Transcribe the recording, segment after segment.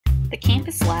The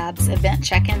Campus Labs Event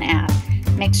Check-In app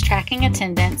makes tracking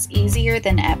attendance easier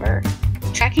than ever.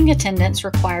 Tracking attendance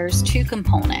requires two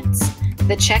components: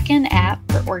 the Check-In app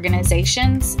for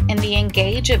organizations and the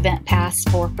Engage Event Pass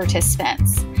for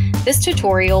participants. This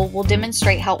tutorial will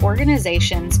demonstrate how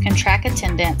organizations can track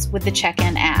attendance with the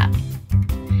Check-In app.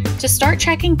 To start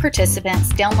tracking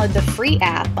participants, download the free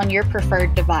app on your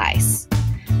preferred device.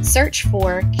 Search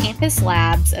for Campus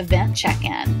Labs Event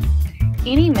Check-In.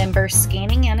 Any member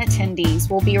scanning in attendees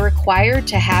will be required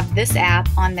to have this app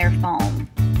on their phone.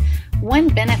 One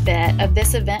benefit of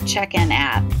this Event Check-In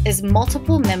app is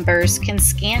multiple members can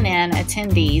scan in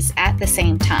attendees at the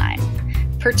same time.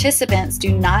 Participants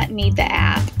do not need the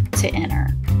app to enter.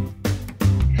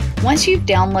 Once you've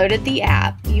downloaded the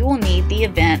app, you will need the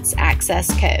event's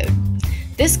access code.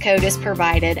 This code is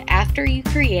provided after you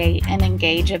create an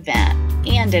Engage event,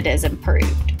 and it is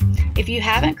improved. If you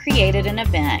haven't created an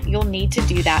event, you'll need to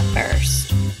do that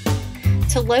first.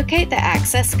 To locate the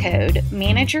access code,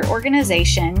 manage your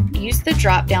organization, use the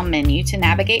drop-down menu to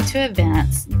navigate to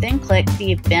events, then click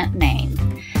the event name.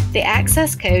 The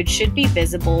access code should be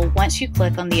visible once you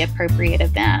click on the appropriate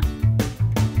event.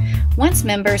 Once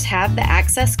members have the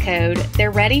access code,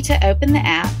 they're ready to open the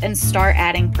app and start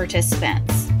adding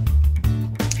participants.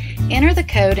 Enter the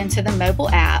code into the mobile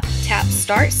app, tap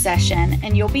Start Session,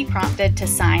 and you'll be prompted to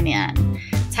sign in.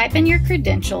 Type in your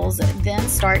credentials, then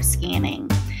start scanning.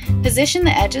 Position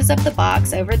the edges of the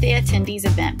box over the attendee's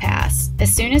event pass.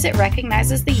 As soon as it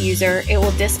recognizes the user, it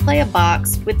will display a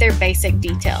box with their basic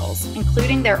details,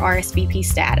 including their RSVP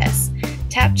status.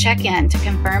 Tap Check-In to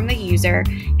confirm the user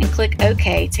and click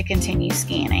OK to continue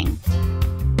scanning.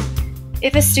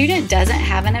 If a student doesn't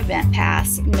have an event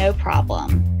pass, no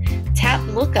problem. Tap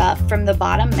Look Up from the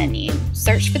bottom menu,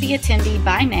 search for the attendee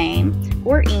by name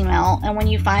or email, and when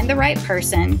you find the right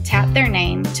person, tap their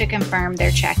name to confirm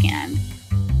their check-in.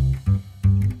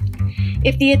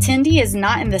 If the attendee is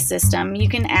not in the system, you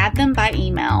can add them by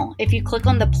email if you click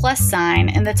on the plus sign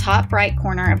in the top right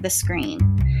corner of the screen.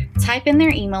 Type in their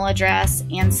email address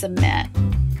and submit.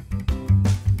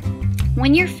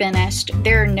 When you're finished,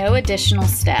 there are no additional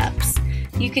steps.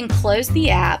 You can close the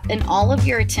app and all of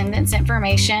your attendance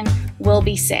information will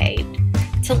be saved.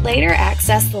 To later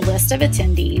access the list of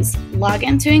attendees, log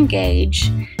into Engage,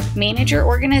 manage your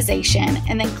organization,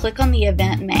 and then click on the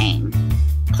event name.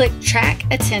 Click Track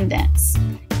Attendance.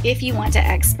 If you want to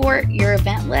export your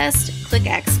event list, click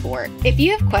Export. If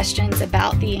you have questions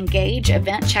about the Engage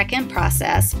Event Check-In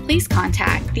process, please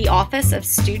contact the Office of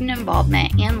Student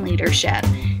Involvement and Leadership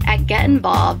at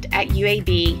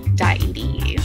getinvolved@uab.edu.